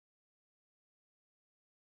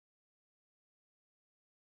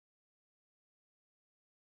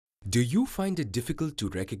Do you find it difficult to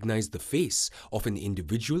recognize the face of an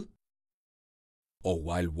individual? Or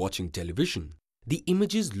while watching television, the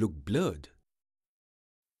images look blurred?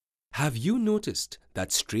 Have you noticed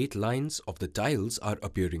that straight lines of the tiles are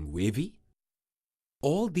appearing wavy?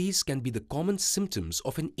 All these can be the common symptoms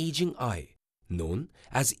of an aging eye, known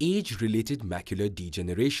as age-related macular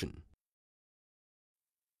degeneration.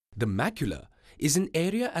 The macula is an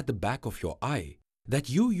area at the back of your eye that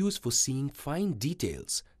you use for seeing fine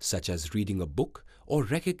details such as reading a book or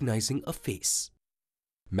recognizing a face.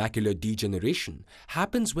 Macular degeneration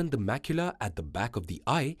happens when the macula at the back of the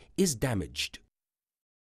eye is damaged.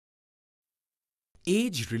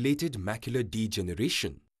 Age-related macular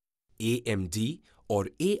degeneration, AMD or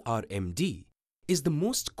ARMD, is the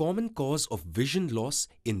most common cause of vision loss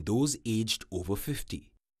in those aged over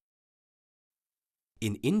 50.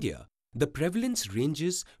 In India, the prevalence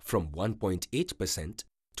ranges from 1.8%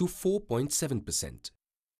 to 4.7%.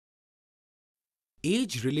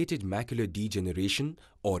 Age-related macular degeneration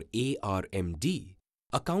or ARMD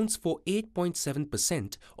accounts for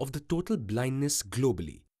 8.7% of the total blindness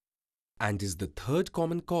globally and is the third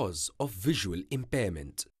common cause of visual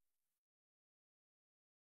impairment.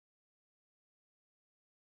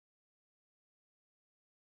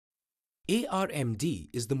 ARMD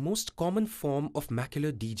is the most common form of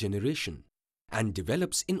macular degeneration and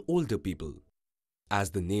develops in older people.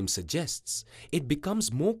 As the name suggests, it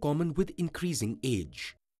becomes more common with increasing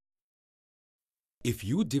age. If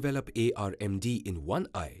you develop ARMD in one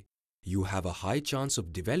eye, you have a high chance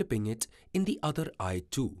of developing it in the other eye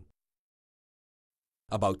too.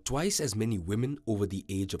 About twice as many women over the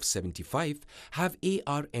age of 75 have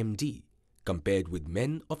ARMD compared with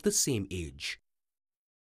men of the same age.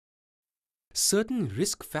 Certain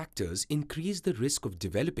risk factors increase the risk of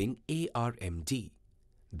developing ARMD.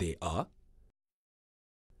 They are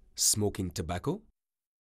smoking tobacco,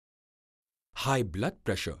 high blood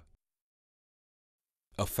pressure,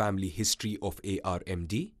 a family history of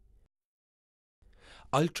ARMD,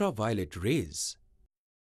 ultraviolet rays,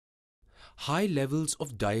 high levels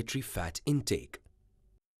of dietary fat intake.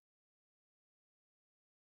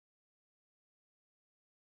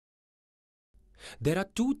 There are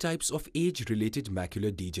two types of age-related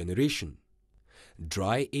macular degeneration: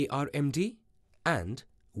 dry ARMD and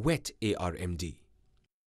wet ARMD.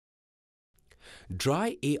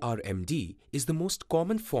 Dry ARMD is the most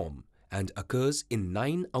common form and occurs in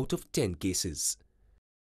 9 out of 10 cases.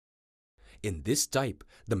 In this type,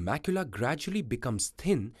 the macula gradually becomes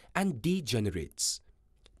thin and degenerates.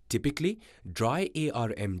 Typically, dry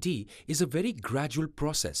ARMD is a very gradual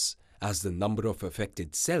process as the number of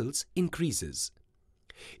affected cells increases.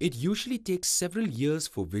 It usually takes several years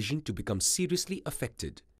for vision to become seriously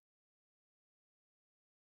affected.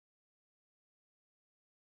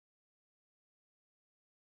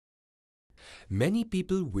 Many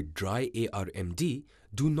people with dry ARMD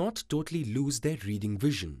do not totally lose their reading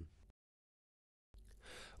vision.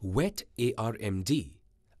 Wet ARMD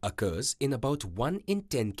occurs in about 1 in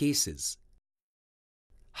 10 cases.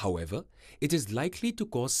 However, it is likely to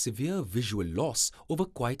cause severe visual loss over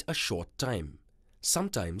quite a short time,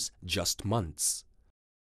 sometimes just months.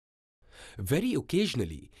 Very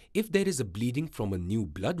occasionally, if there is a bleeding from a new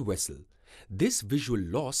blood vessel, this visual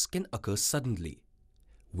loss can occur suddenly,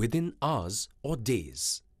 within hours or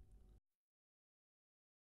days.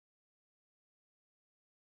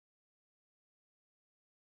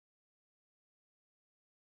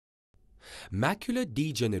 Macular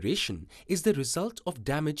degeneration is the result of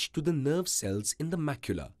damage to the nerve cells in the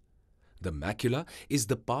macula. The macula is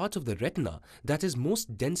the part of the retina that is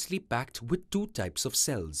most densely packed with two types of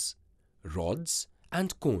cells, rods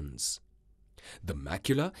and cones. The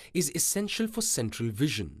macula is essential for central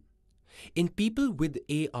vision. In people with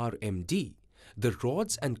ARMD, the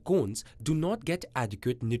rods and cones do not get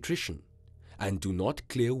adequate nutrition and do not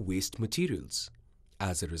clear waste materials.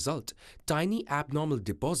 As a result, tiny abnormal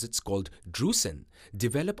deposits called drusen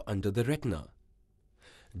develop under the retina.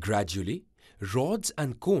 Gradually, rods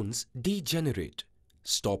and cones degenerate,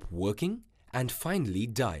 stop working, and finally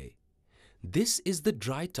die. This is the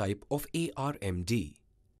dry type of ARMD.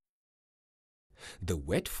 The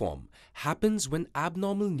wet form happens when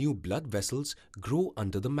abnormal new blood vessels grow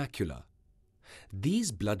under the macula.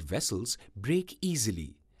 These blood vessels break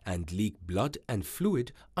easily and leak blood and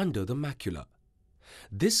fluid under the macula.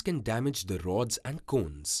 This can damage the rods and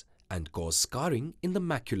cones and cause scarring in the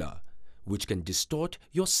macula, which can distort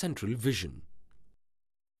your central vision.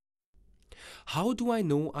 How do I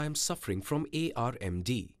know I am suffering from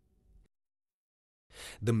ARMD?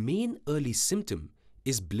 The main early symptom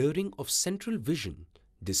is blurring of central vision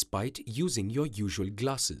despite using your usual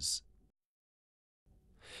glasses.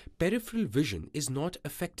 Peripheral vision is not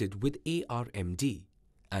affected with ARMD,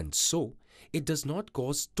 and so it does not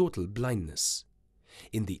cause total blindness.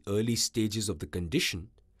 In the early stages of the condition,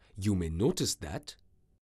 you may notice that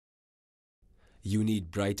you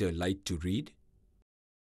need brighter light to read.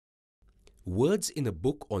 Words in a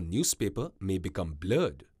book or newspaper may become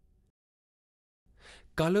blurred.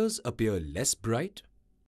 Colors appear less bright.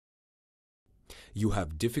 You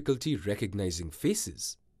have difficulty recognizing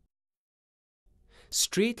faces.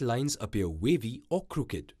 Straight lines appear wavy or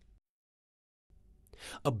crooked.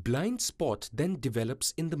 A blind spot then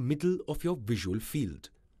develops in the middle of your visual field.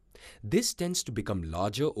 This tends to become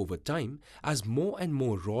larger over time as more and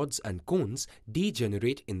more rods and cones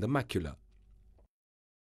degenerate in the macula.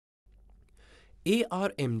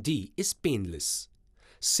 ARMD is painless.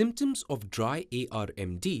 Symptoms of dry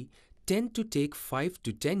ARMD tend to take 5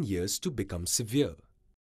 to 10 years to become severe.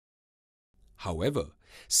 However,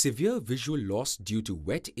 severe visual loss due to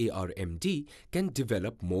wet ARMD can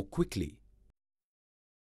develop more quickly.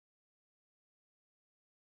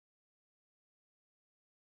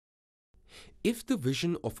 If the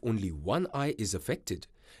vision of only one eye is affected,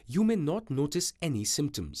 you may not notice any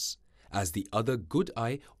symptoms, as the other good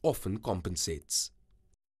eye often compensates.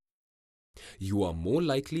 You are more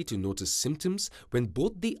likely to notice symptoms when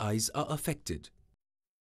both the eyes are affected.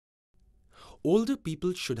 Older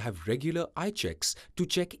people should have regular eye checks to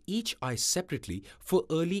check each eye separately for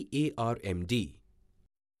early ARMD.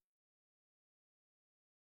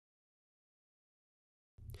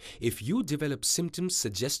 If you develop symptoms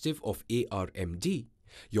suggestive of ARMD,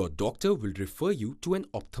 your doctor will refer you to an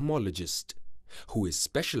ophthalmologist, who is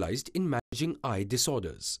specialized in managing eye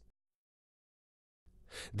disorders.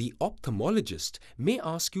 The ophthalmologist may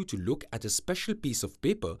ask you to look at a special piece of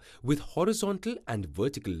paper with horizontal and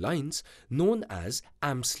vertical lines known as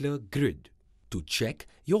Amsler grid to check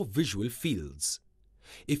your visual fields.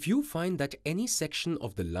 If you find that any section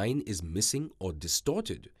of the line is missing or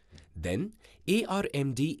distorted, then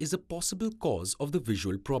ARMD is a possible cause of the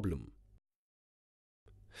visual problem.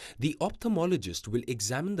 The ophthalmologist will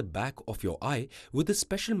examine the back of your eye with a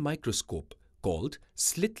special microscope called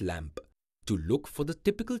slit lamp to look for the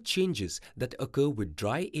typical changes that occur with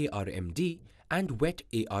dry ARMD and wet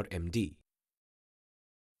ARMD.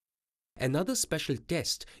 Another special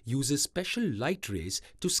test uses special light rays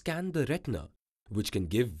to scan the retina, which can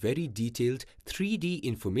give very detailed 3D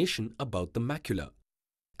information about the macula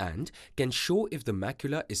and can show if the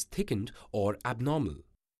macula is thickened or abnormal.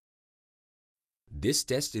 This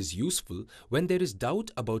test is useful when there is doubt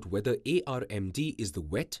about whether ARMD is the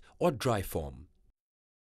wet or dry form.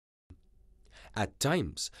 At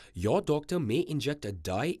times, your doctor may inject a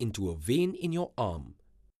dye into a vein in your arm.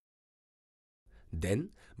 Then,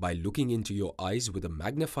 by looking into your eyes with a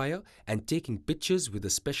magnifier and taking pictures with a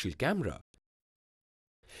special camera,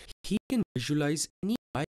 he can visualize any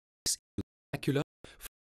dye in the macula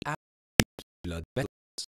from blood vessels.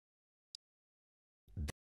 This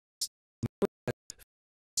is known as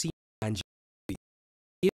angiography.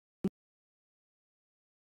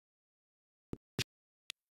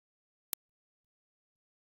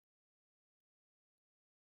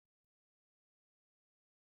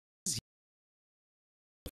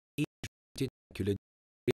 Related macular degeneration.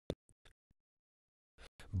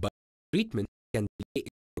 But treatment can delay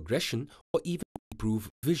its progression or even improve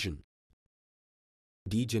vision.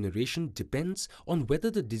 Degeneration depends on whether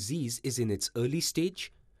the disease is in its early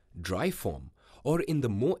stage, dry form, or in the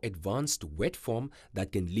more advanced wet form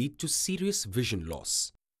that can lead to serious vision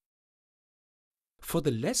loss. For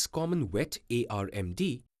the less common wet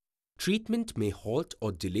ARMD, treatment may halt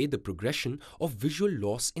or delay the progression of visual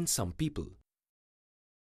loss in some people.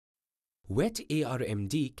 Wet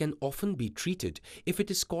ARMD can often be treated if it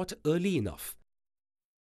is caught early enough,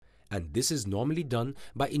 and this is normally done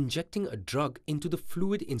by injecting a drug into the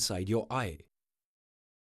fluid inside your eye.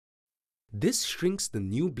 This shrinks the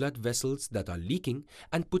new blood vessels that are leaking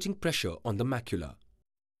and putting pressure on the macula.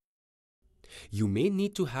 You may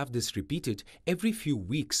need to have this repeated every few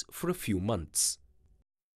weeks for a few months.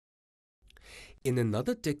 In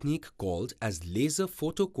another technique called as laser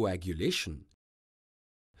photocoagulation,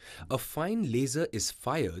 a fine laser is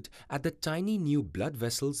fired at the tiny new blood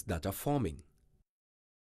vessels that are forming.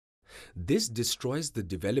 This destroys the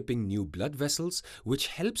developing new blood vessels, which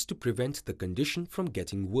helps to prevent the condition from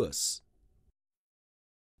getting worse.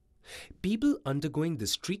 People undergoing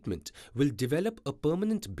this treatment will develop a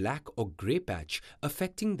permanent black or grey patch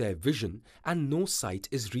affecting their vision, and no sight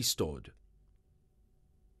is restored.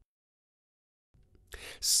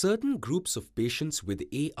 Certain groups of patients with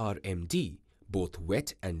ARMD, both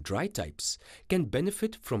wet and dry types, can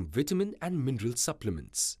benefit from vitamin and mineral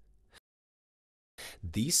supplements.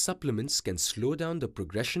 These supplements can slow down the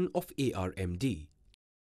progression of ARMD.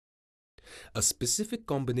 A specific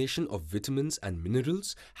combination of vitamins and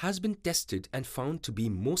minerals has been tested and found to be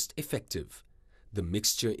most effective. The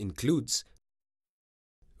mixture includes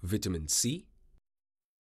vitamin C,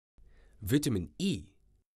 vitamin E,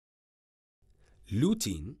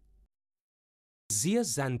 lutein,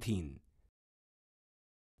 zeaxanthin,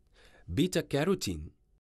 beta-carotene,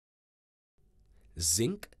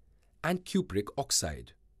 zinc, and cupric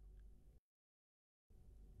oxide.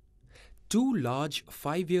 Two large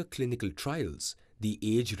 5-year clinical trials, the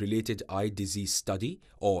Age-Related Eye Disease Study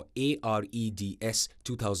or AREDS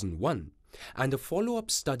 2001 and a follow-up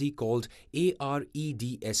study called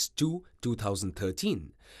AREDS2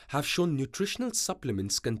 2013 have shown nutritional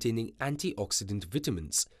supplements containing antioxidant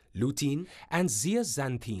vitamins, lutein and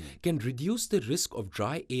zeaxanthin can reduce the risk of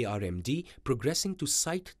dry ARMD progressing to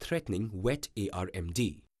sight-threatening wet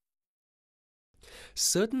ARMD.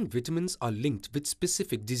 Certain vitamins are linked with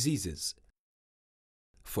specific diseases.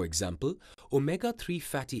 For example, omega-3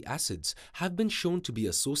 fatty acids have been shown to be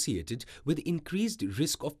associated with increased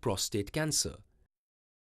risk of prostate cancer.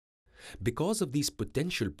 Because of these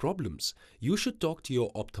potential problems, you should talk to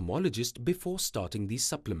your ophthalmologist before starting these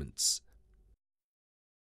supplements.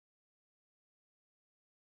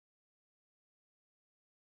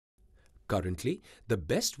 Currently, the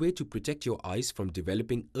best way to protect your eyes from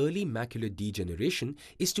developing early macular degeneration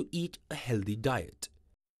is to eat a healthy diet,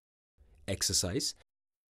 exercise,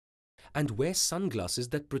 and wear sunglasses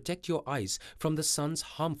that protect your eyes from the sun's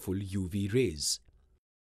harmful UV rays.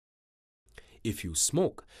 If you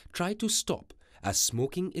smoke, try to stop, as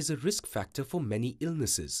smoking is a risk factor for many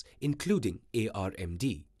illnesses, including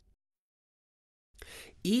ARMD.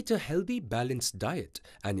 Eat a healthy, balanced diet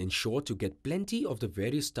and ensure to get plenty of the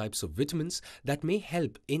various types of vitamins that may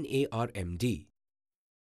help in ARMD.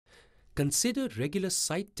 Consider regular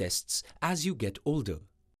sight tests as you get older.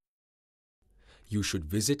 You should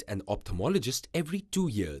visit an ophthalmologist every 2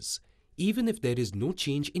 years, even if there is no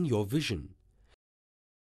change in your vision.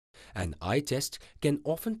 An eye test can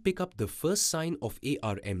often pick up the first sign of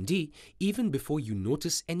ARMD even before you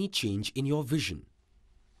notice any change in your vision.